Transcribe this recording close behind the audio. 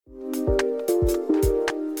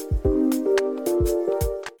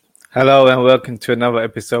Hello and welcome to another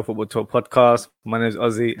episode of Football Talk Podcast. My name is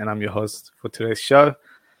Ozzy and I'm your host for today's show.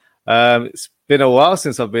 It's been a while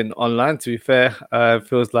since I've been online, to be fair. It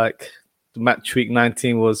feels like the match week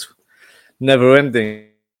 19 was never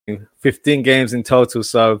ending. 15 games in total,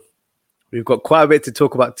 so we've got quite a bit to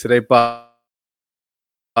talk about today, but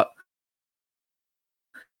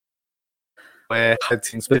we're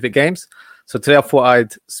highlighting specific games. So today I thought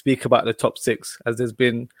I'd speak about the top six, as there's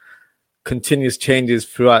been continuous changes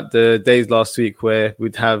throughout the days last week where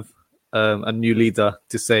we'd have a new leader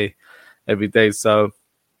to say every day. So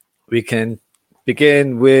we can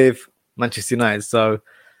begin with Manchester United. So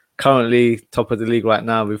currently top of the league right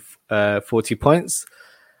now with 40 points.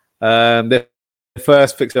 The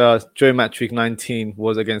first fixture during match week 19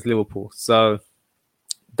 was against Liverpool. So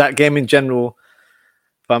that game in general,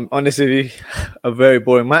 if I'm honest with you, a very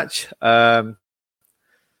boring match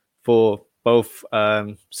for both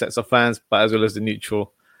sets of fans, but as well as the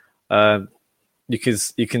neutral. You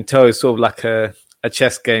can tell it's sort of like a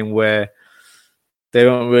chess game where they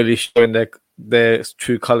weren't really showing their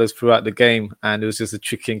true colours throughout the game, and it was just a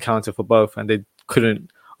tricky encounter for both, and they couldn't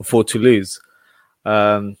afford to lose.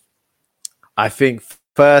 I think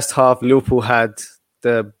first half Liverpool had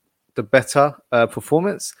the better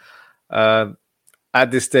performance. At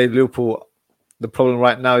this stage, Liverpool, the problem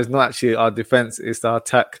right now is not actually our defence, it's our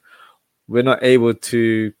attack. We're not able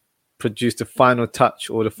to produce the final touch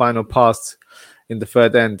or the final pass in the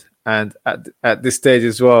third end. And at this stage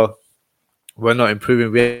as well, we're not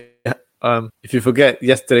improving. If you forget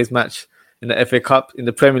yesterday's match in the FA Cup, in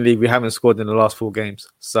the Premier League, we haven't scored in the last 4 games.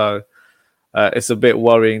 So it's a bit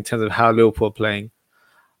worrying in terms of how Liverpool are playing.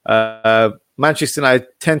 Manchester United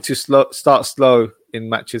tend to start slow in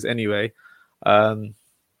matches anyway.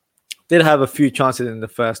 Did have a few chances in the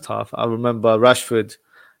first half. I remember Rashford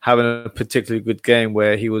having a particularly good game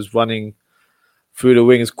where he was running through the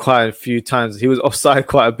wings quite a few times. He was offside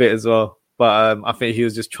quite a bit as well. But I think he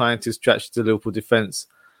was just trying to stretch the Liverpool defence,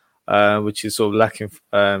 which is sort of lacking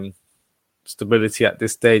stability at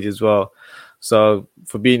this stage as well. So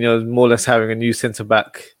Fabinho is more or less having a new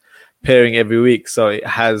centre-back pairing every week. So it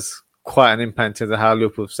has quite an impact in terms of how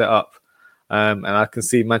Liverpool have set up. And I can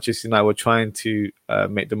see Manchester United were trying to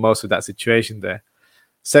make the most of that situation there.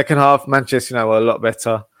 Second half, Manchester United were a lot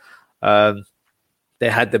better. They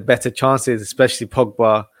had the better chances, especially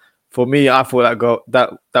Pogba. For me, I thought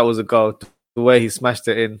that was a goal. The way he smashed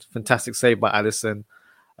it in, fantastic save by Alisson.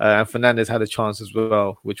 And Fernandes had a chance as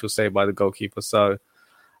well, which was saved by the goalkeeper. So,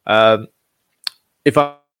 if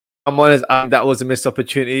I'm honest, that was a missed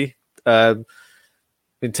opportunity. In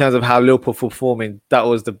terms of how Liverpool performing, that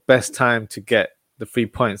was the best time to get the 3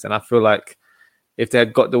 points. And I feel like if they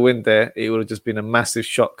had got the win there, it would have just been a massive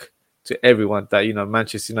shock to everyone that,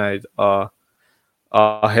 Manchester United are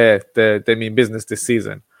here. They mean business this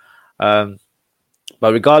season. But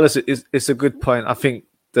regardless, it's a good point. I think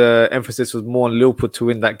the emphasis was more on Liverpool to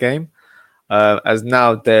win that game, as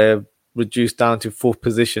now they're reduced down to 4th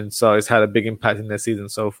position. So it's had a big impact in their season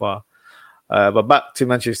so far. But back to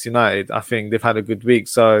Manchester United, I think they've had a good week.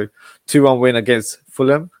 So 2-1 win against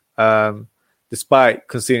Fulham. Despite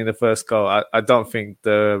conceding the first goal, I don't think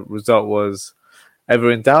the result was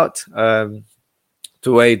ever in doubt. The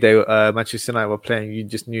way Manchester United were playing, you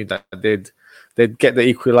just knew that they'd get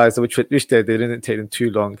the equaliser, which they didn't take them too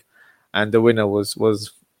long, and the winner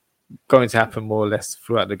was going to happen more or less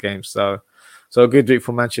throughout the game. So a good week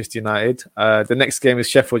for Manchester United. The next game is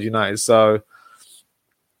Sheffield United, so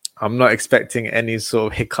I'm not expecting any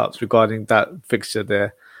sort of hiccups regarding that fixture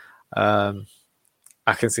there.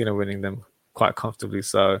 I can see them winning them quite comfortably.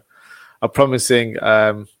 So a promising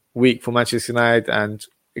week for Manchester United, and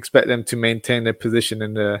expect them to maintain their position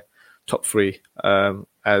in the top 3,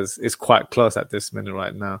 as it's quite close at this minute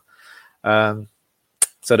right now.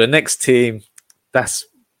 So the next team that's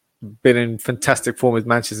been in fantastic form is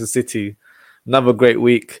Manchester City. Another great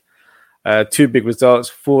week. 2 big results,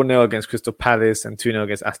 4-0 against Crystal Palace and 2-0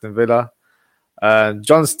 against Aston Villa.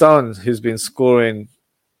 John Stones, who's been scored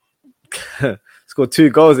 2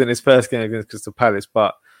 goals in his first game against Crystal Palace,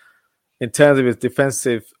 but in terms of his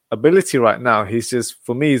defensive ability right now, he's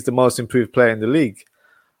the most improved player in the league.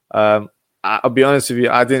 I'll be honest with you,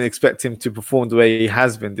 I didn't expect him to perform the way he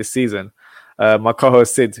has been this season. My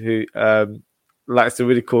co-host Sid, who likes to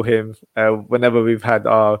ridicule him whenever we've had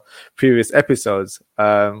our previous episodes.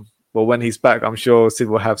 Well, when he's back, I'm sure Sid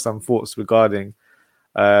will have some thoughts regarding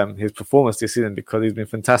his performance this season, because he's been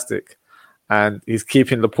fantastic. And he's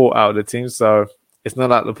keeping Laporte out of the team. So it's not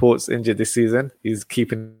like Laporte's injured this season. He's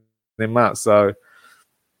keeping him out. So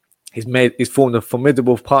he's formed a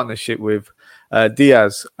formidable partnership with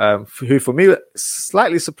Diaz, who for me I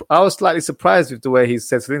was slightly surprised with the way he's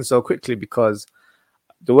settled in so quickly, because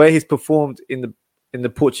the way he's performed in the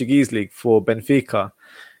Portuguese league for Benfica,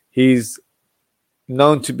 he's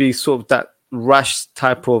known to be sort of that rash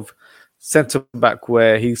type of centre back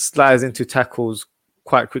where he slides into tackles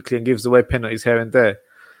quite quickly and gives away penalties here and there.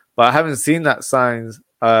 But I haven't seen that signs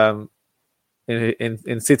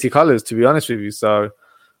in City colours, to be honest with you. So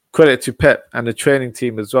credit to Pep and the training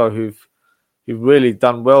team as well, who've really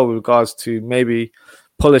done well with regards to maybe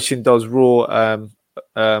polishing those raw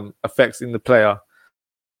effects in the player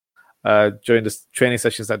during the training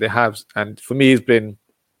sessions that they have. And for me, he's been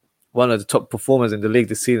one of the top performers in the league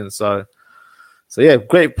this season. So yeah,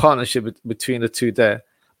 great partnership between the two there.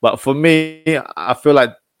 But for me, I feel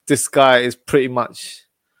like this guy is pretty much...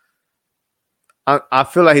 I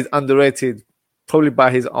feel like he's underrated probably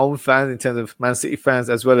by his own fans in terms of Man City fans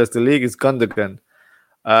as well as the league, is Gundogan.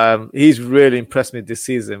 He's really impressed me this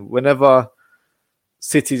season. Whenever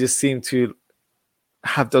City just seem to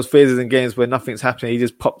have those phases in games where nothing's happening, he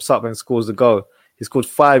just pops up and scores a goal. He scored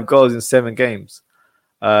 5 goals in 7 games.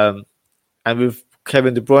 And with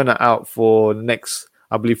Kevin De Bruyne out for the next,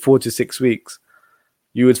 I believe, 4 to 6 weeks,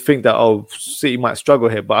 you would think that, City might struggle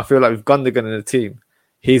here. But I feel like with Gundogan in the team,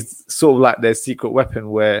 he's sort of like their secret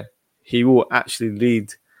weapon where he will actually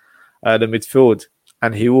lead the midfield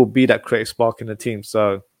and he will be that creative spark in the team.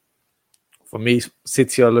 So for me,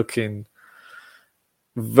 City are looking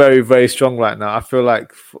very, very strong right now. I feel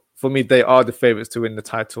like for me, they are the favourites to win the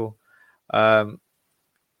title. I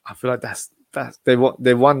feel like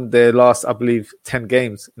they won their last, I believe, 10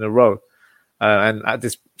 games in a row. And at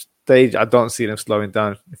this stage, I don't see them slowing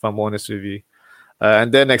down, if I'm honest with you.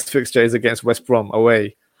 And their next fixture is against West Brom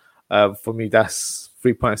away. For me, that's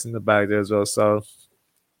 3 points in the bag there as well. So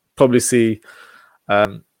probably see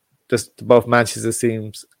just both Manchester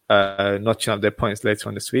teams notching up their points later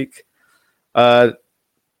on this week.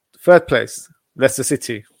 Third place, Leicester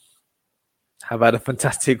City have had a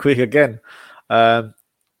fantastic week again.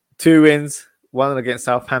 2 wins, one against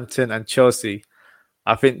Southampton and Chelsea.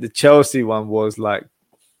 I think the Chelsea one was like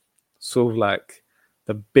sort of like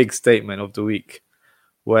the big statement of the week,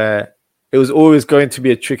 where it was always going to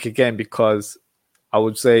be a tricky game, because I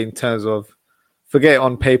would say in terms of, forget it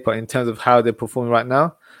on paper, in terms of how they're performing right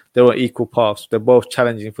now, they were equal paths. They're both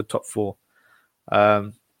challenging for top 4.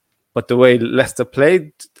 But the way Leicester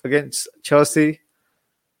played against Chelsea,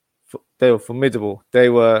 they were formidable.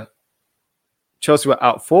 Chelsea were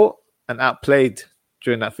outfought and outplayed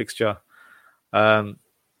during that fixture. And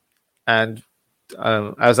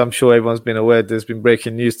as I'm sure everyone's been aware, there's been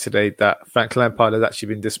breaking news today that Frank Lampard has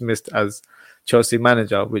actually been dismissed as Chelsea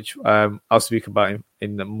manager, which I'll speak about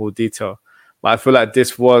in more detail. But I feel like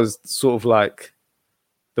this was sort of like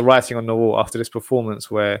the writing on the wall after this performance,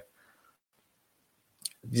 where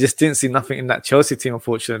you just didn't see nothing in that Chelsea team,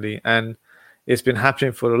 unfortunately. And it's been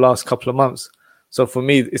happening for the last couple of months. So for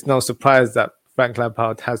me, it's no surprise that Frank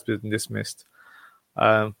Lampard has been dismissed.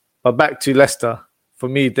 But back to Leicester. For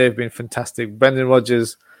me, they've been fantastic. Brendan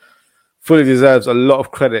Rodgers fully deserves a lot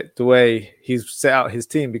of credit the way he's set out his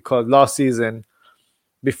team, because last season,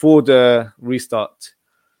 before the restart,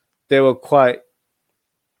 they were quite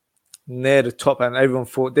near the top and everyone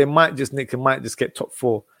thought they might just get top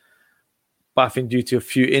 4. But I think due to a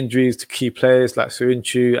few injuries to key players like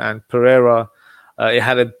Soyuncu and Pereira, it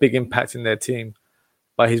had a big impact in their team.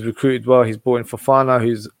 But he's recruited well. He's brought in Fofana,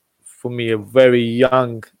 who's, for me, a very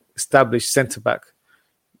young, established centre-back.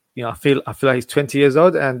 You know, I feel like he's 20 years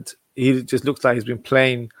old and he just looks like he's been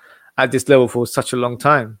playing at this level for such a long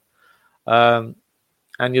time. And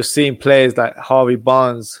you're seeing players like Harvey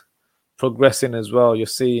Barnes progressing as well. You're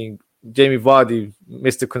seeing Jamie Vardy,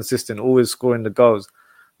 Mr. Consistent, always scoring the goals.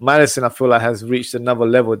 Maddison, I feel like, has reached another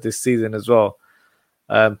level this season as well.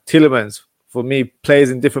 Tielemans, for me,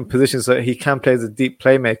 plays in different positions, so he can play as a deep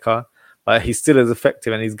playmaker, but he's still as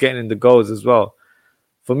effective and he's getting in the goals as well.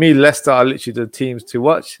 For me, Leicester are literally the teams to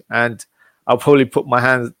watch, and I'll probably put my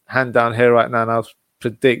hand down here right now and I'll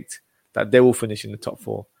predict that they will finish in the top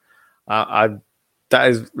 4.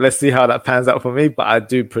 Let's see how that pans out for me, but I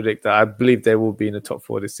do predict that I believe they will be in the top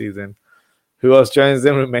 4 this season. Who else joins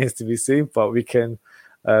them remains to be seen, but we can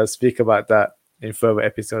speak about that in further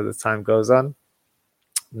episodes as time goes on.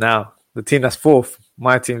 Now, the team that's 4th,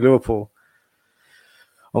 my team, Liverpool.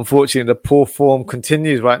 Unfortunately, the poor form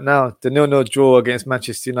continues right now. The 0-0 draw against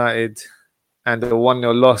Manchester United and the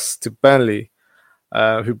 1-0 loss to Burnley,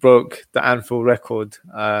 who broke the Anfield record,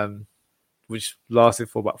 which lasted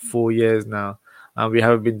for about 4 years now. And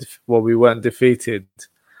we weren't defeated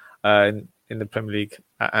in the Premier League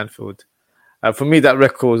at Anfield. For me, that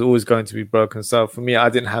record was always going to be broken. So for me, I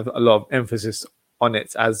didn't have a lot of emphasis on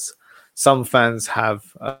it as some fans have.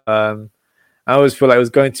 I always feel like it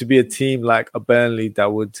was going to be a team like a Burnley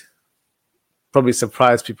that would probably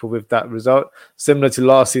surprise people with that result. Similar to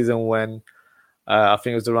last season when I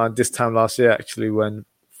think it was around this time last year, actually, when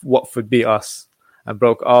Watford beat us and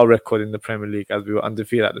broke our record in the Premier League as we were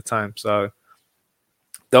undefeated at the time. So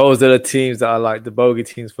those are the teams that are like the bogey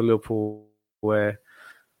teams for Liverpool, where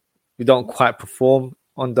we don't quite perform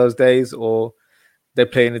on those days, or they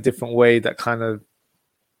play in a different way that kind of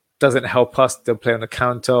doesn't help us. They'll play on the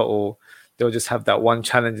counter, or they'll just have that one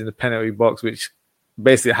challenge in the penalty box, which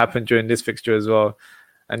basically happened during this fixture as well.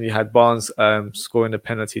 And you had Barnes scoring a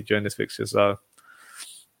penalty during this fixture. So,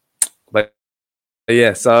 but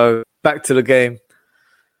yeah, so back to the game.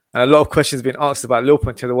 And a lot of questions have been asked about Liverpool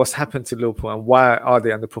in terms of what's happened to Liverpool and why are they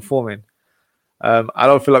underperforming. I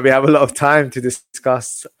don't feel like we have a lot of time to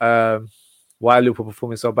discuss why Liverpool are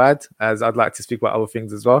performing so bad, as I'd like to speak about other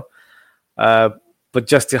things as well. But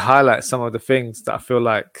just to highlight some of the things that I feel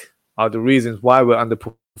like are the reasons why we're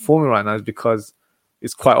underperforming right now is because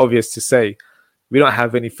it's quite obvious to say we don't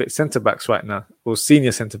have any fit centre-backs right now, or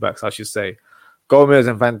senior centre-backs, I should say. Gomez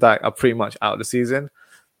and Van Dijk are pretty much out of the season,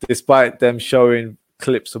 despite them showing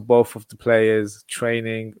clips of both of the players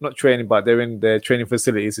not training, but they're in their training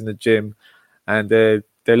facilities in the gym, and they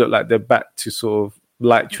look like they're back to sort of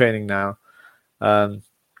light training now. I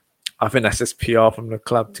think that's just PR from the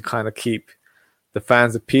club to kind of keep the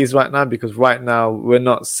fans appeased right now, because right now we're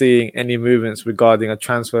not seeing any movements regarding a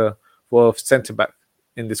transfer for centre-back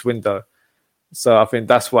in this window. So I think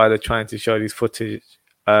that's why they're trying to show these footage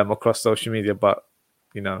across social media. But,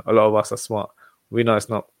 you know, a lot of us are smart. We know it's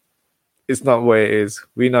not what it is.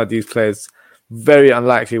 We know these players very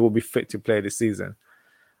unlikely will be fit to play this season.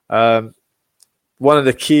 One of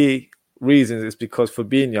the key reasons is because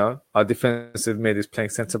Fabinho, our defensive mid, is playing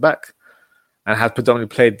centre-back and has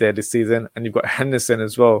predominantly played there this season. And you've got Henderson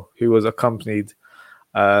as well, who was accompanied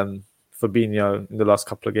Fabinho in the last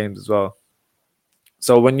couple of games as well.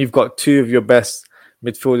 So when you've got two of your best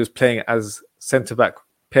midfielders playing as centre-back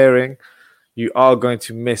pairing, you are going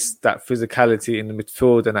to miss that physicality in the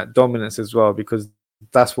midfield and that dominance as well, because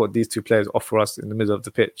that's what these two players offer us in the middle of the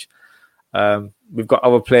pitch. We've got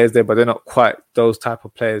other players there, but they're not quite those type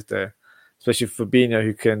of players there, especially Fabinho,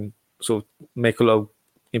 who can sort of make a lot of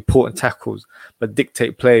important tackles, but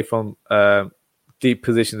dictate play from deep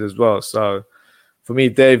positions as well. So for me,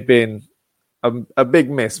 they've been a big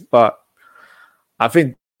miss, but I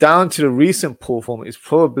think down to the recent poor form is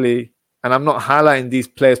probably, and I'm not highlighting these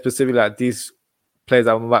players specifically, like these players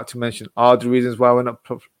I'm about to mention are the reasons why we're not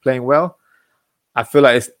playing well. I feel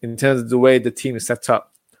like it's in terms of the way the team is set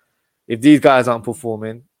up. If these guys aren't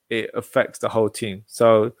performing, it affects the whole team.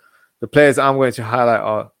 So the players I'm going to highlight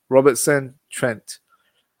are Robertson, Trent,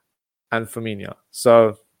 and Firmino.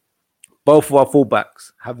 So both of our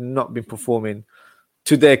fullbacks have not been performing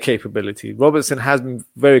to their capability. Robertson has been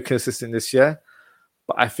very consistent this year,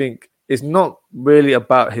 but I think it's not really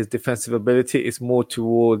about his defensive ability. It's more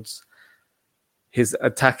towards his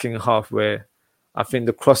attacking half, where I think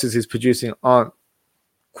the crosses he's producing aren't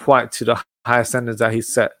quite to the higher standards that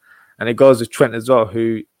he's set. And it goes with Trent as well,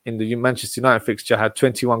 who in the Manchester United fixture had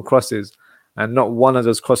 21 crosses and not one of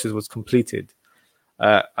those crosses was completed.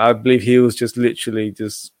 I believe he was just literally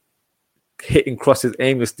just hitting crosses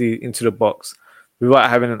aimlessly into the box without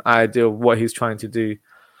having an idea of what he's trying to do.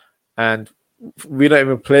 And we don't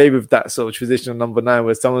even play with that sort of traditional number 9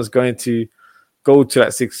 where someone's going to go to that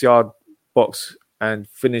 6-yard box and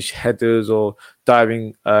finish headers or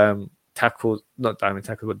diving tackles, not diving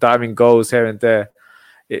tackles, but diving goals here and there.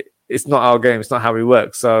 It's not our game. It's not how we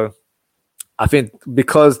work. So I think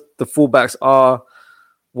because the fullbacks are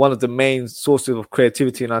one of the main sources of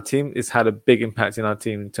creativity in our team, it's had a big impact in our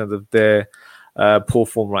team in terms of their poor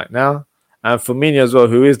form right now. And Firmino as well,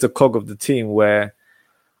 who is the cog of the team, where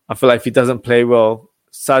I feel like if he doesn't play well,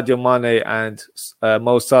 Sadio Mane and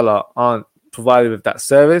Mo Salah aren't provided with that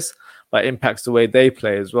service, but it impacts the way they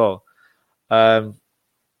play as well. I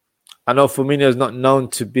know Firmino is not known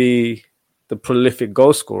to be the prolific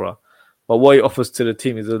goal scorer, but what he offers to the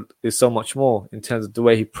team is so much more in terms of the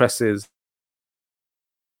way he presses,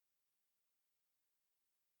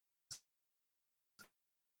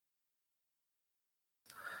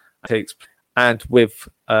 takes, and with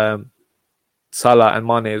Salah and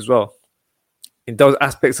Mane as well. In those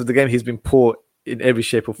aspects of the game, he's been poor in every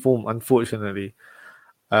shape or form, unfortunately.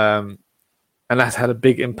 And that's had a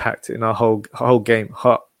big impact in our whole game.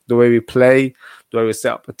 The way we play, the way we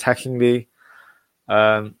set up attackingly.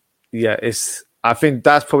 I think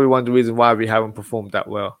that's probably one of the reasons why we haven't performed that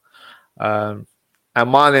well.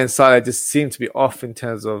 And Mane and Salah just seem to be off in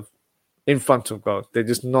terms of in front of goal. They're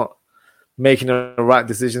just not making the right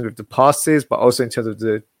decisions with the passes, but also in terms of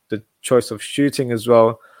the choice of shooting as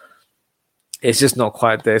well. It's just not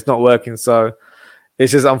quite there. It's not working. So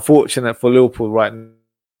it's just unfortunate for Liverpool right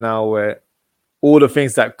now, where all the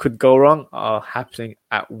things that could go wrong are happening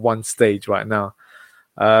at one stage right now.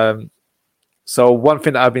 So one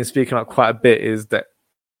thing that I've been speaking about quite a bit is that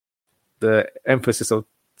the emphasis of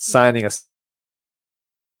signing a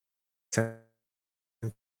centre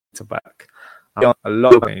back. A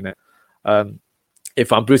lot in it.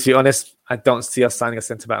 If I'm brutally honest, I don't see us signing a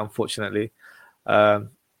centre back, unfortunately.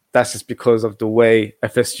 That's just because of the way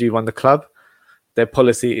FSG run the club. Their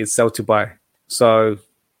policy is sell to buy. So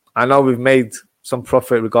I know we've made some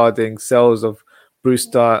profit regarding sales of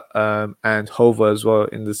Brewster and Hover as well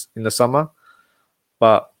in the summer,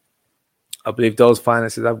 but I believe those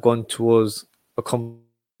finances have gone towards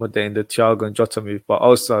accommodating the Thiago and Jota move. But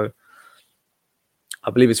also, I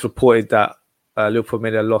believe it's reported that Liverpool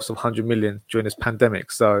made a loss of 100 million during this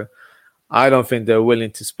pandemic. So I don't think they're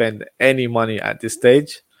willing to spend any money at this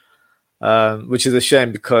stage, which is a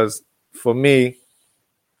shame, because for me,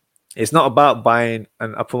 it's not about buying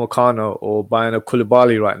an Upamecano or buying a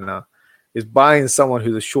Koulibaly right now. It's buying someone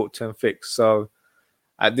who's a short-term fix. So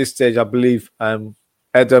at this stage, I believe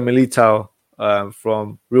Eder Militao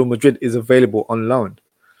from Real Madrid is available on loan.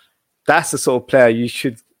 That's the sort of player you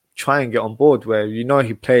should try and get on board, where you know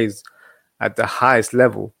he plays at the highest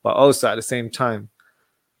level, but also at the same time,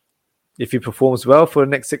 if he performs well for the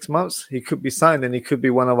next 6 months, he could be signed and he could be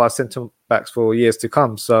one of our centre backs for years to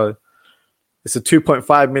come. So it's a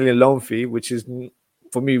 2.5 million loan fee, which is,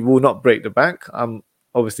 for me, will not break the bank. I don't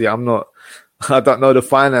know the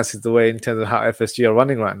finances the way in terms of how FSG are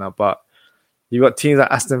running right now, but you've got teams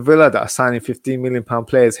like Aston Villa that are signing £15 million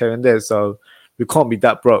players here and there. So we can't be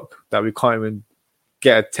that broke that we can't even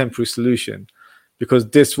get a temporary solution, because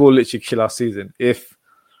this will literally kill our season. Because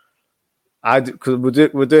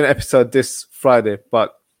we're doing an episode this Friday,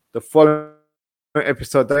 but the following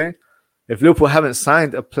episode day, if Liverpool haven't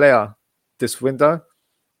signed a player this window,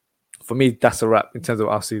 for me, that's a wrap in terms of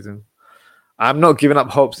our season. I'm not giving up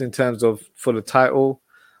hopes in terms of for the title.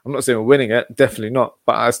 I'm not saying we're winning it, definitely not,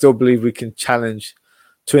 but I still believe we can challenge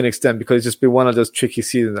to an extent, because it's just been one of those tricky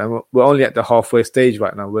seasons, and we're only at the halfway stage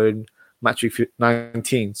right now. We're in match week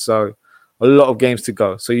 19, so a lot of games to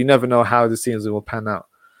go. So you never know how the season will pan out.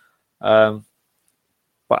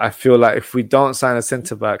 But I feel like if we don't sign a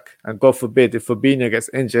centre back, and God forbid if Fabinho gets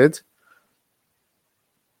injured,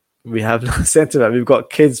 we have no centre back. We've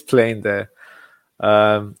got kids playing there,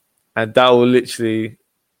 and that will literally,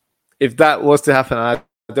 if that was to happen, I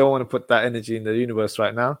don't want to put that energy in the universe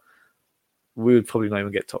right now, we would probably not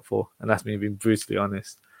even get top 4, and that's me being brutally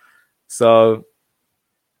honest. So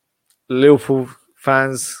Liverpool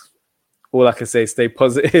fans, all I can say is stay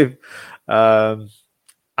positive.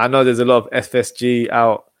 I know there's a lot of FSG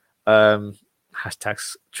out,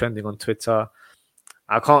 hashtags trending on Twitter.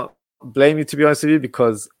 I can't blame you, to be honest with you,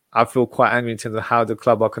 because I feel quite angry in terms of how the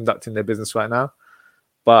club are conducting their business right now.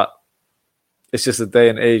 But it's just a day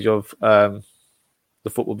and age of the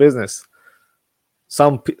football business.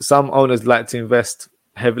 Some owners like to invest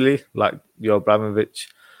heavily, like your Abramovich,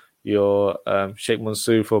 your Sheikh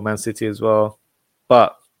Mansour for Man City as well.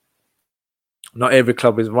 But not every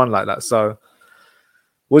club is run like that. So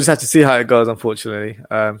we'll just have to see how it goes, unfortunately.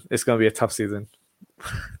 It's going to be a tough season.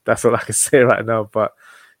 That's all I can say right now. But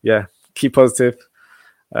yeah, keep positive.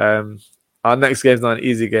 Our next game is not an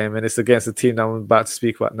easy game, and it's against the team that I'm about to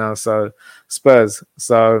speak about now. So Spurs.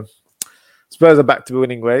 So Spurs are back to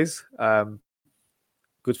winning ways.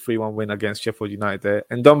 Good 3-1 win against Sheffield United there.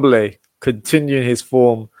 And Ndombele continuing his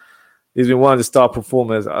form. He's been one of the star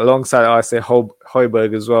performers alongside, I say,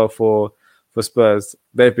 Højbjerg as well for Spurs.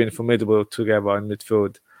 They've been formidable together in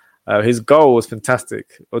midfield. His goal was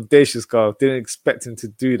fantastic. Audacious goal. Didn't expect him to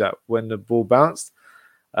do that when the ball bounced.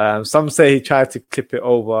 Some say he tried to clip it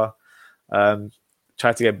over,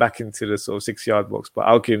 tried to get back into the sort of 6-yard box, but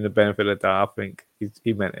I'll give him the benefit of that. I think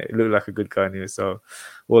he meant it. It looked like a good goal anyway, so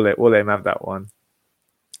we'll let him have that one.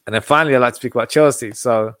 And then finally, I'd like to speak about Chelsea.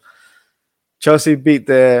 So Chelsea beat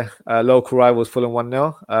their local rivals Fulham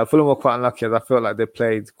 1-0. Fulham were quite unlucky, as I felt like they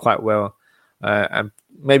played quite well and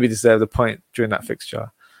maybe deserved a point during that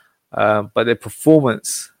fixture. But their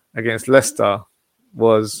performance against Leicester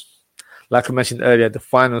was, like I mentioned earlier, the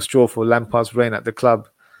final straw for Lampard's reign at the club.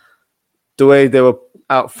 The way they were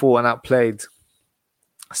outfought and outplayed,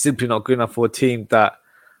 simply not good enough for a team that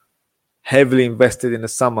heavily invested in the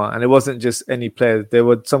summer. And it wasn't just any players. There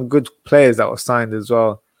were some good players that were signed as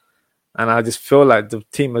well. And I just feel like the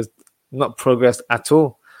team has not progressed at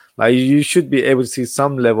all. Like you should be able to see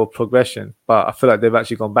some level of progression, but I feel like they've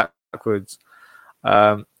actually gone backwards.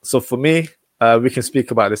 So for me, we can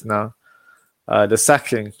speak about this now. The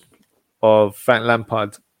sacking of Frank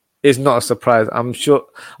Lampard is not a surprise. I'm sure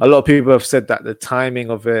a lot of people have said that the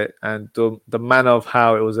timing of it and the manner of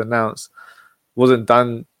how it was announced wasn't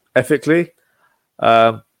done ethically.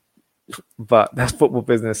 But that's football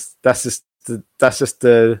business. That's just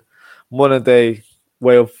the modern day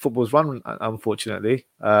way of football's run, unfortunately.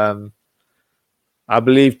 I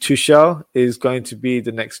believe Tuchel is going to be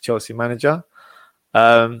the next Chelsea manager.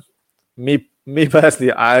 Me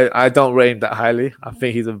personally, I don't rate him that highly. I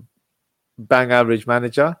think he's a bang average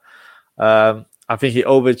manager. I think he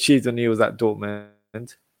overachieved when he was at Dortmund.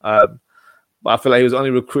 But I feel like he was only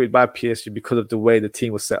recruited by PSG because of the way the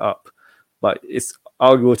team was set up. But it's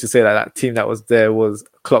arguable to say that team that was there was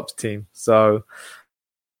Klopp's team. So,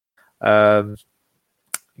 I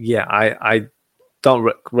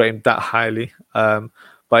don't rate him that highly.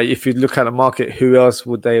 But if you look at the market, who else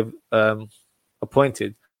would they have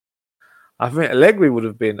appointed? I think Allegri would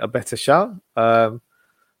have been a better shout. I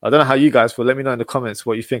don't know how you guys feel. Let me know in the comments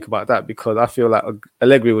what you think about that, because I feel like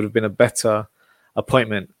Allegri would have been a better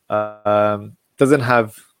appointment. Doesn't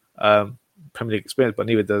have Premier League experience, but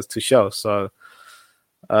neither does Tuchel. So,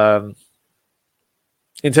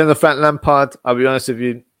 in terms of Frank Lampard, I'll be honest with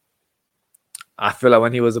you, I feel like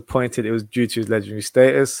when he was appointed, it was due to his legendary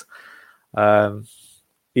status.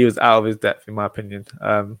 He was out of his depth, in my opinion.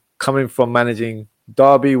 Coming from managing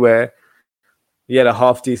Derby, where he had a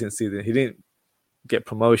half-decent season. He didn't get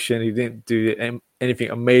promotion. He didn't do anything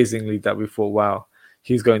amazingly that we thought, wow,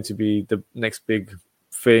 he's going to be the next big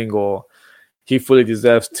thing, or he fully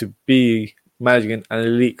deserves to be managing an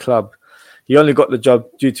elite club. He only got the job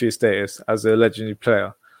due to his status as a legendary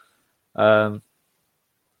player. I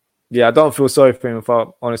don't feel sorry for him, if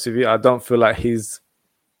I'm honest with you. I don't feel like he's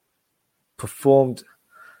performed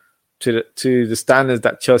to the standards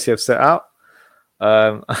that Chelsea have set out.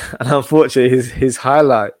 And unfortunately, his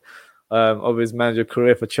highlight of his manager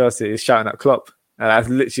career for Chelsea is shouting at Klopp. And that's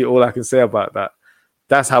literally all I can say about that.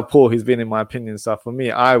 That's how poor he's been, in my opinion. So for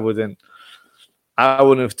me, I wouldn't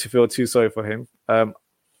have to feel too sorry for him.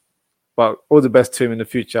 But all the best to him in the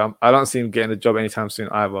future. I don't see him getting a job anytime soon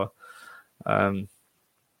either.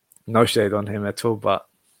 No shade on him at all. But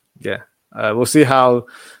yeah, we'll see how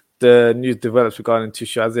the news develops regarding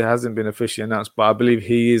Tuchel, as it hasn't been officially announced. But I believe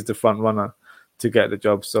he is the front runner to get the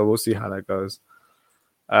job. So we'll see how that goes.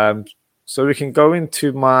 So we can go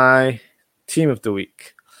into my team of the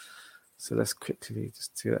week. So let's quickly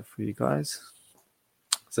just do that for you guys.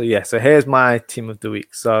 So here's my team of the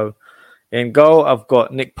week. So in goal, I've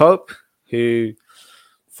got Nick Pope, who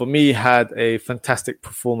for me had a fantastic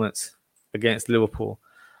performance against Liverpool.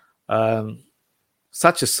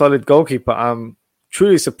 Such a solid goalkeeper. I'm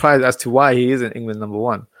truly surprised as to why he isn't England number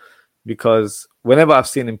one, because whenever I've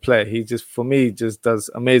seen him play, he just does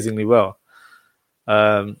amazingly well.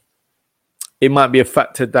 It might be a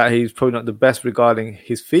factor that he's probably not the best regarding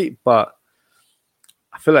his feet, but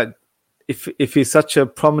I feel like if he's such a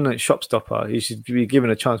prominent shot stopper, he should be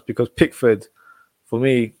given a chance, because Pickford, for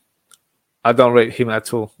me, I don't rate him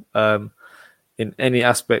at all. In any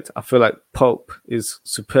aspect, I feel like Pope is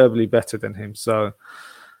superbly better than him. So,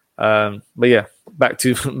 but yeah, back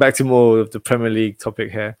to more of the Premier League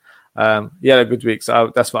topic here. He had a good week,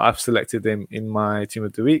 so that's why I've selected him in my team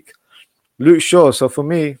of the week. Luke Shaw. So for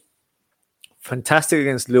me, fantastic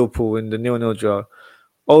against Liverpool in the 0-0 draw.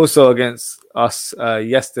 Also against us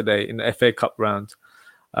yesterday in the FA Cup round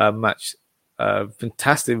match.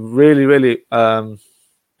 Fantastic. Really, really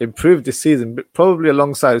improved this season. Probably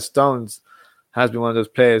alongside Stones, has been one of those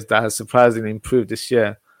players that has surprisingly improved this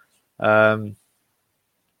year. I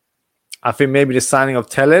think maybe the signing of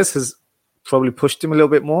Telles has probably pushed him a little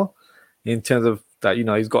bit more in terms of that,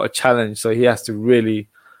 he's got a challenge. So he has to really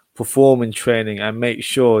perform in training and make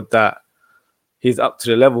sure that he's up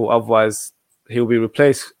to the level. Otherwise, he'll be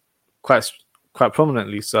replaced quite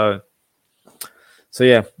prominently. So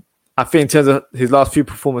yeah, I think in terms of his last few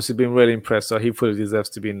performances, he's been really impressed. So he fully deserves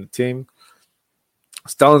to be in the team.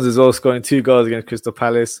 Stones is also scoring 2 goals against Crystal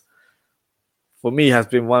Palace. For me, has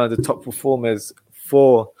been one of the top performers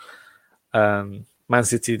for Man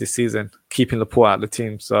City this season, keeping Laporte out of the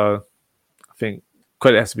team. So I think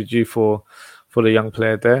credit has to be due for the young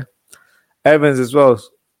player there. Evans as well,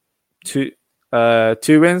 2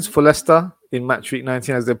 wins for Leicester in match week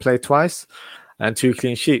 19 as they played twice, and 2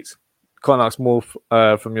 clean sheets. Can't ask more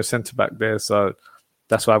from your centre back there, so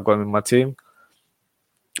that's why I've got him in my team.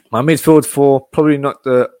 My midfield for probably not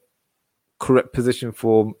the correct position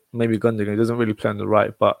for maybe Gundogan. He doesn't really play on the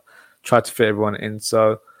right, but try to fit everyone in.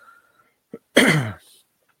 So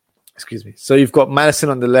Excuse me. So you've got Maddison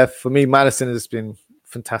on the left. For me, Maddison has been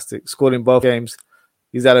fantastic. Scored in both games.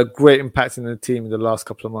 He's had a great impact in the team in the last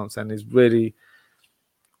couple of months, and he's really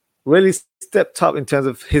stepped up in terms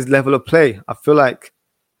of his level of play. I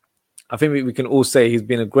think we can all say he's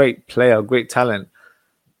been a great player, a great talent.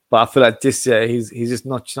 But I feel like this year he's just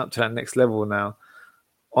notching up to that next level now.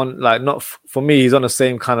 For me, he's on the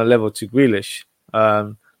same kind of level to Grealish.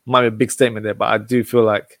 Might be a big statement there, but I do feel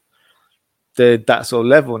like they're that sort of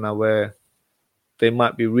level now where they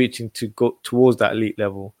might be reaching to go towards that elite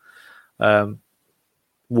level.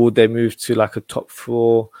 Will they move to like a top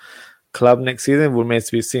 4 club next season? Remains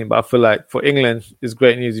to be seen. But I feel like for England, it's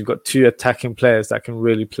great news. You've got 2 attacking players that can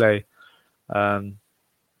really play. And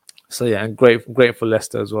great for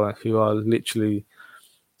Leicester as well, who are literally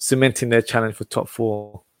cementing their challenge for top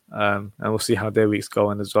 4. And we'll see how their week's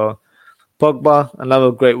going as well. Pogba,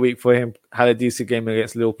 another great week for him. Had a decent game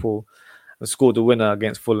against Liverpool and scored the winner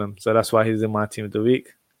against Fulham. So that's why he's in my team of the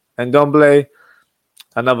week. And Ndombele,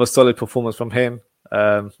 another solid performance from him.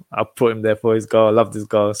 I put him there for his goal. I loved his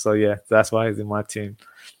goal. So yeah, that's why he's in my team.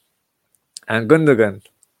 And Gundogan,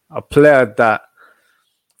 a player that,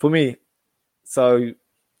 for me, so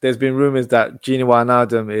there's been rumours that Gini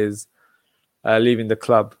Wijnaldum is leaving the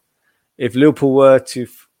club. If Liverpool were to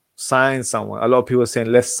sign someone, a lot of people are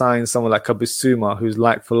saying let's sign someone like Bissouma, who's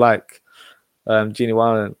like for like Gini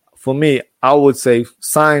Wijnaldum. For me, I would say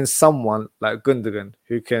sign someone like Gundogan,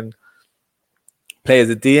 who can play as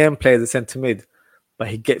a DM, play as a centre mid, but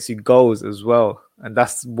he gets you goals as well. And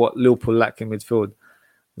that's what Liverpool lack in midfield.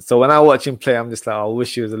 So when I watch him play, I'm just like, I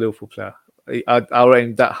wish he was a Liverpool player. I rate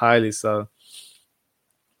him that highly. So,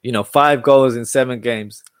 5 goals in 7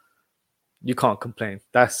 games, you can't complain.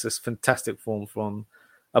 That's just fantastic form from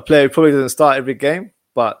a player who probably doesn't start every game,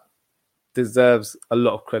 but deserves a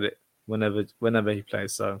lot of credit whenever he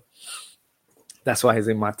plays. So that's why he's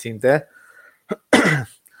in my team there.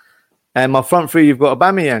 And my front 3, you've got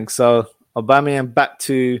Aubameyang. So Aubameyang back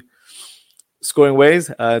to scoring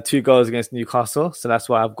ways, 2 goals against Newcastle. So that's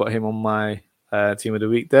why I've got him on my team of the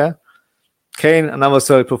week there. Kane, another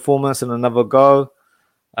solid performance and another goal.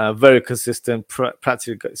 Very consistent,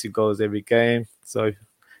 practically gets you goals every game. So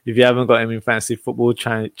if you haven't got him in fantasy football,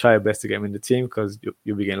 try your best to get him in the team because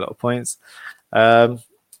you'll be getting a lot of points.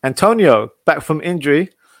 Antonio, back from injury,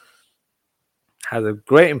 has a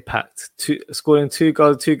great impact, scoring 2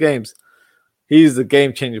 goals in 2 games. He's the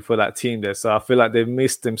game changer for that team there. So I feel like they've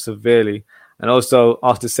missed him severely. And also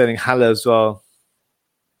after selling Haller as well,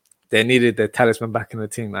 they needed their talisman back in the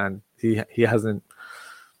team, and he hasn't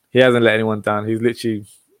let anyone down. He's literally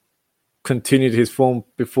continued his form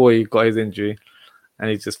before he got his injury, and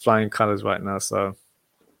he's just flying colours right now. So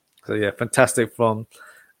yeah, fantastic from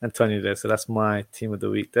Antonio there. So that's my team of the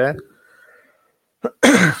week there.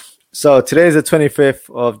 So today is the 25th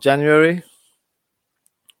of January.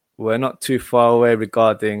 We're not too far away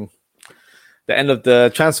regarding the end of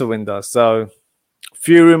the transfer window. So a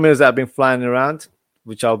few rumours that have been flying around,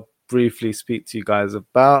 which I'll briefly speak to you guys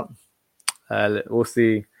about. We'll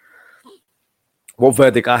see what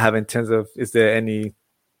verdict I have in terms of is there any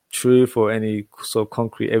truth or any sort of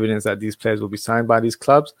concrete evidence that these players will be signed by these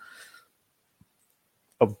clubs.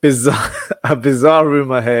 A bizarre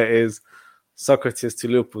rumor here is Socrates to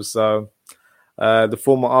Liverpool. So the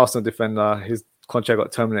former Arsenal defender, his contract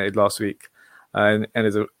got terminated last week and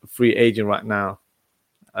is a free agent right now.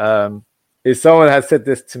 If someone had said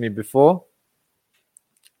this to me before,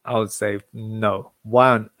 I would say no. Why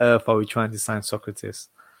on earth are we trying to sign Socrates?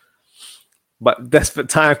 But desperate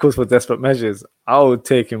time calls for desperate measures. I would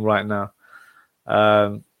take him right now.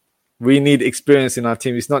 We need experience in our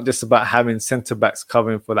team. It's not just about having centre backs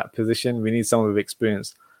covering for that position. We need someone with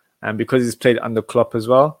experience. And because he's played under Klopp as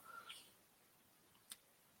well,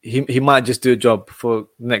 he might just do a job for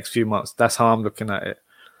the next few months. That's how I'm looking at it.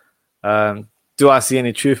 Do I see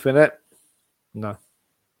any truth in it? No,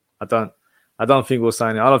 I don't. I don't think we'll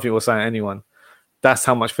sign it. I don't think we'll sign anyone. That's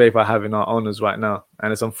how much faith I have in our owners right now.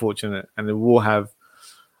 And it's unfortunate. And it will have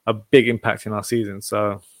a big impact in our season.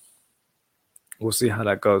 So we'll see how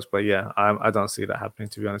that goes. But yeah, I don't see that happening,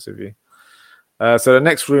 to be honest with you. So the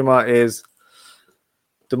next rumour is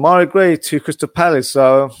Demarai Gray to Crystal Palace.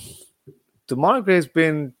 So Demarai Gray has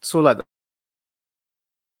been sort of like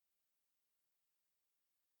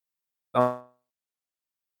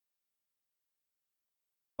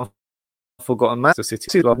forgotten man.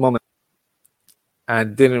 City a lot of moments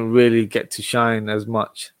and didn't really get to shine as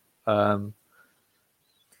much. Some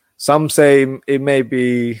say it may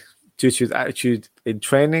be due to his attitude in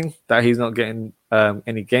training that he's not getting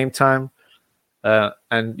any game time.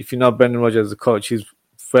 And if you know Brendan Rodgers as a coach, he's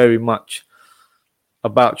very much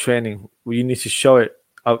about training. You need to show it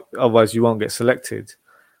Otherwise, you won't get selected.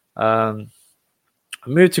 A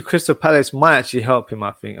move to Crystal Palace might actually help him,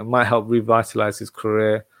 I think. It might help revitalize his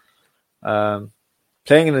career.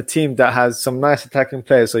 Playing in a team that has some nice attacking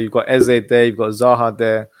players. So you've got Eze there, you've got Zaha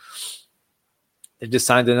there. They just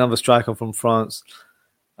signed another striker from France.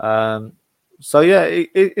 So yeah,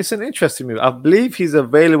 it's an interesting move. I believe he's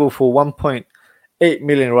available for 1.8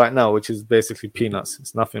 million right now, which is basically peanuts.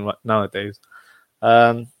 It's nothing right nowadays.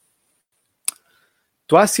 Do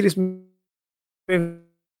I see this move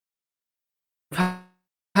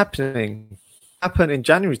happen in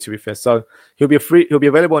January, to be fair? So he'll be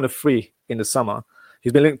available on a free in the summer.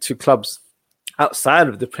 He's been linked to clubs outside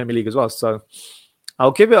of the Premier League as well. So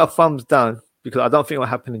I'll give it a thumbs down because I don't think it will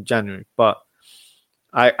happen in January. But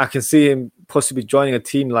I can see him possibly joining a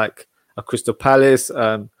team like a Crystal Palace.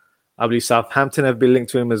 I believe Southampton have been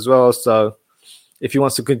linked to him as well. So if he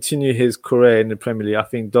wants to continue his career in the Premier League, I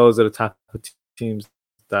think those are the type of teams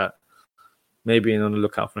that may be on the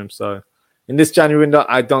lookout for him. So in this January window,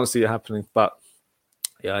 I don't see it happening. But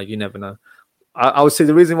yeah, you never know. I would say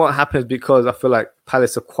the reason why it happens is because I feel like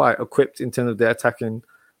Palace are quite equipped in terms of their attacking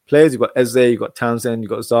players. You've got Eze, you've got Townsend, you've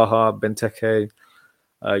got Zaha, Benteke,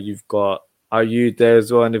 you've got Ayew there as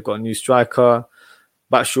well, and they've got a new striker.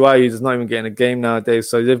 Batshuayi is not even getting a game nowadays,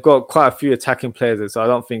 so they've got quite a few attacking players there, so I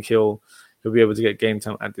don't think he'll be able to get game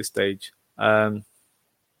time at this stage. So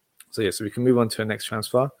we can move on to the next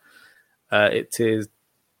transfer. It is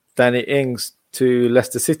Danny Ings to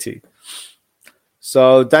Leicester City.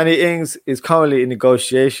 So Danny Ings is currently in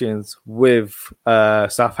negotiations with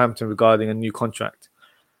Southampton regarding a new contract.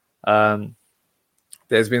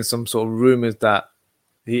 There's been some sort of rumours that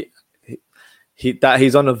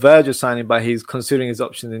he's on the verge of signing, but he's considering his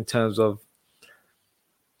options in terms of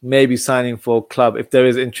maybe signing for a club if there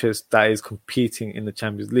is interest that is competing in the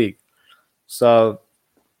Champions League. So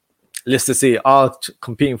Leicester City are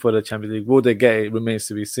competing for the Champions League. Will they get it? Remains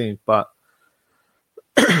to be seen. But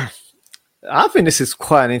I think this is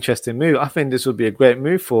quite an interesting move. I think this would be a great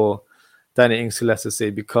move for Danny Ings to Leicester City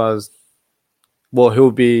because, well, he'll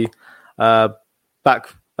be back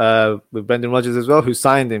with Brendan Rodgers as well, who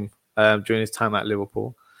signed him during his time at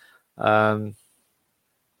Liverpool. And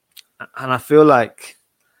I feel like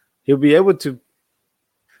he'll be able to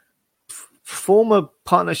form a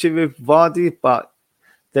partnership with Vardy, but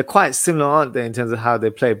they're quite similar, aren't they, in terms of how they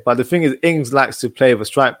play? But the thing is, Ings likes to play with a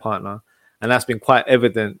strike partner, and that's been quite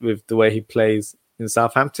evident with the way he plays in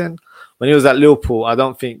Southampton. When he was at Liverpool, I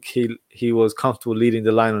don't think he was comfortable leading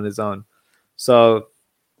the line on his own. So,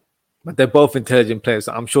 but they're both intelligent players,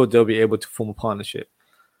 so I'm sure they'll be able to form a partnership.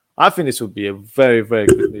 I think this would be a very, very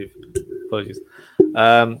good move. Apologies.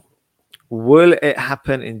 Will it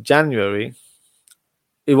happen in January?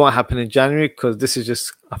 It won't happen in January because this is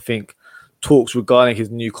just, I think, talks regarding his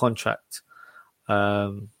new contract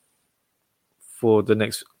for the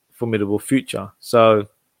next formidable future. So,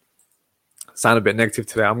 sound a bit negative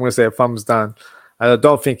today. I'm going to say a thumbs down. I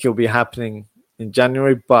don't think it'll be happening in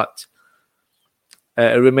January, but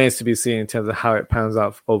it remains to be seen in terms of how it pans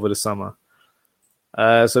out over the summer.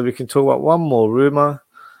 So we can talk about one more rumour,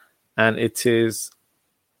 and it is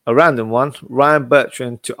a random one. Ryan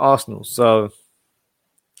Bertrand to Arsenal. So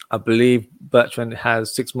I believe Bertrand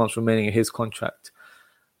has 6 months remaining in his contract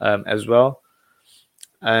as well.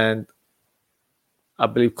 And I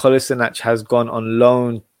believe Kolasinac has gone on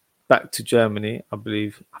loan back to Germany. I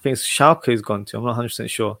think Schalke has gone to. I'm not 100%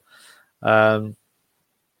 sure.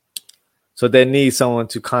 So they need someone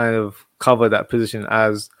to kind of cover that position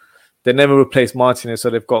as they never replaced Martinez. So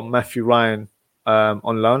they've got Matthew Ryan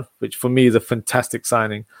on loan, which for me is a fantastic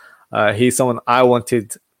signing. He's someone I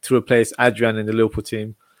wanted to replace Adrian in the Liverpool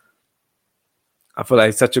team. I feel like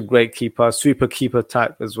he's such a great keeper, sweeper keeper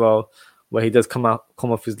type as well, where he does come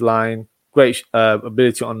off his line. Great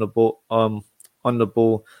ability on the ball,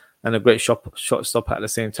 and a great shot stop at the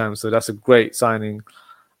same time. So that's a great signing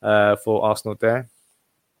for Arsenal there.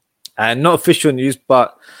 And not official news,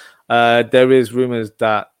 but there is rumours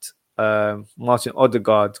that Martin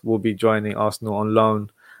Odegaard will be joining Arsenal on loan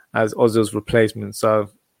as Ozil's replacement. So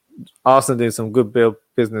Arsenal did some good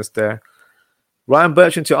business there. Ryan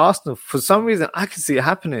Bertrand to Arsenal. For some reason, I can see it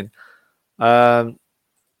happening. Because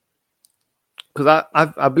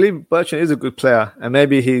I believe Bertrand is a good player, and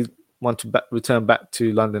maybe he wants to return back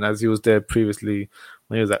to London as he was there previously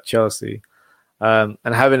when he was at Chelsea. And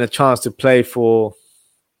having a chance to play for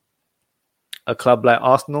a club like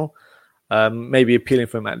Arsenal may be appealing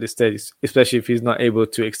for him at this stage, especially if he's not able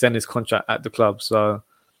to extend his contract at the club. So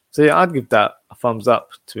yeah, I'd give that a thumbs up,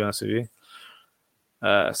 to be honest with you.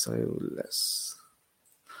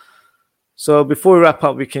 So before we wrap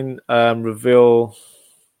up, we can reveal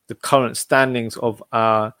the current standings of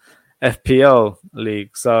our FPL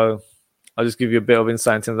league. So I'll just give you a bit of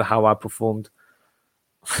insight in terms of how I performed.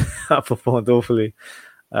 I performed awfully.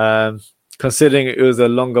 Considering it was a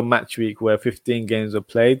longer match week where 15 games were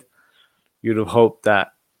played, you'd have hoped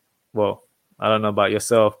that, well, I don't know about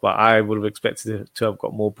yourself, but I would have expected to have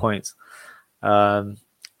got more points. I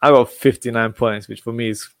got 59 points, which for me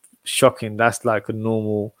is shocking. That's like a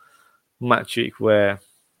normal match week where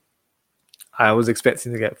I was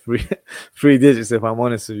expecting to get three digits, if I'm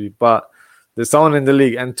honest with you. But there's someone in the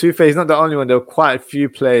league, and Tufe is not the only one. There were quite a few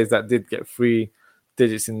players that did get 3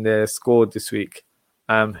 digits in their score this week,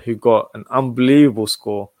 who got an unbelievable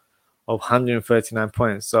score of 139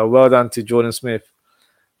 points. So well done to Jordan Smith,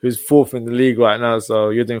 who's 4th in the league right now. So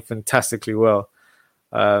you're doing fantastically well.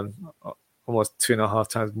 Almost 2.5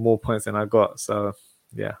 times more points than I got. So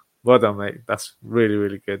yeah, well done, mate. That's really,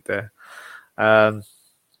 really good there.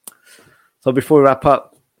 So before we wrap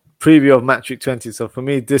up, preview of Match Week 20. So for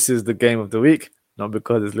me, this is the game of the week, not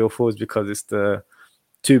because it's Liverpool, it's because it's the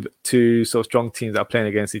two sort of strong teams that are playing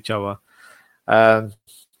against each other.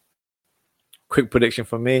 Quick prediction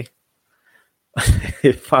from me.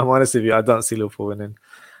 If I'm honest with you, I don't see Liverpool winning.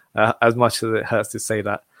 As much as it hurts to say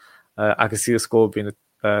that, I can see the score being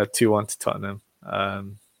 2-1 to Tottenham.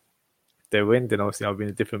 If they win, then obviously I'll be in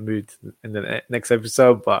a different mood in the next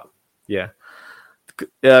episode. But yeah,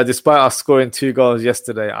 despite us scoring 2 goals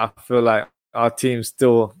yesterday, I feel like our team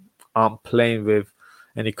still aren't playing with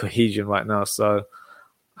any cohesion right now. So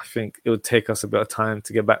I think it would take us a bit of time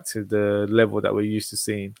to get back to the level that we're used to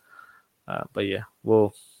seeing. But yeah,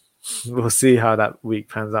 we'll see how that week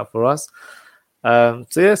pans out for us. So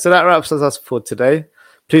that wraps us up for today.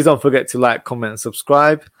 Please don't forget to like, comment, and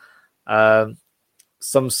subscribe.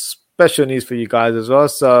 Some special news for you guys as well.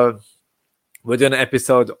 So we're doing an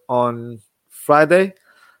episode on Friday,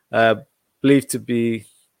 believed to be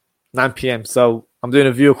 9 p.m. So I'm doing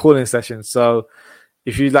a viewer calling session. So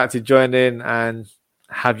if you'd like to join in and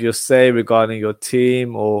have your say regarding your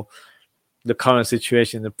team or the current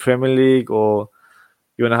situation in the Premier League, or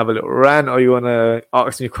you want to have a little rant, or you want to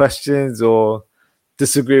ask me questions or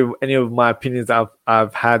disagree with any of my opinions that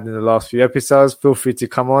I've had in the last few episodes, feel free to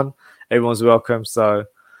come on. Everyone's welcome. So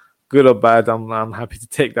good or bad, I'm happy to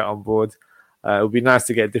take that on board. It would be nice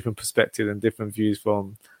to get different perspectives and different views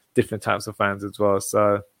from different types of fans as well.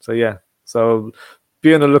 So yeah. So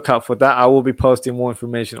be on the lookout for that. I will be posting more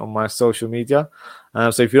information on my social media.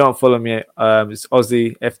 So if you don't follow me, it's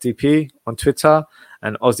Aussie FTP on Twitter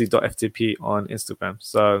and Aussie.ftp on Instagram.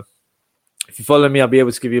 So if you follow me, I'll be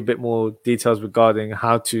able to give you a bit more details regarding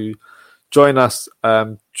how to join us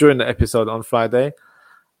during the episode on Friday.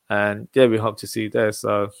 And yeah, we hope to see you there.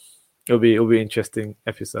 So it'll be an interesting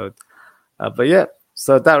episode. But yeah,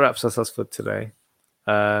 so that wraps us up for today.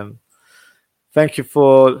 Thank you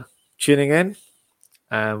for tuning in,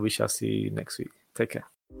 and we shall see you next week. Take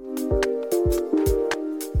care.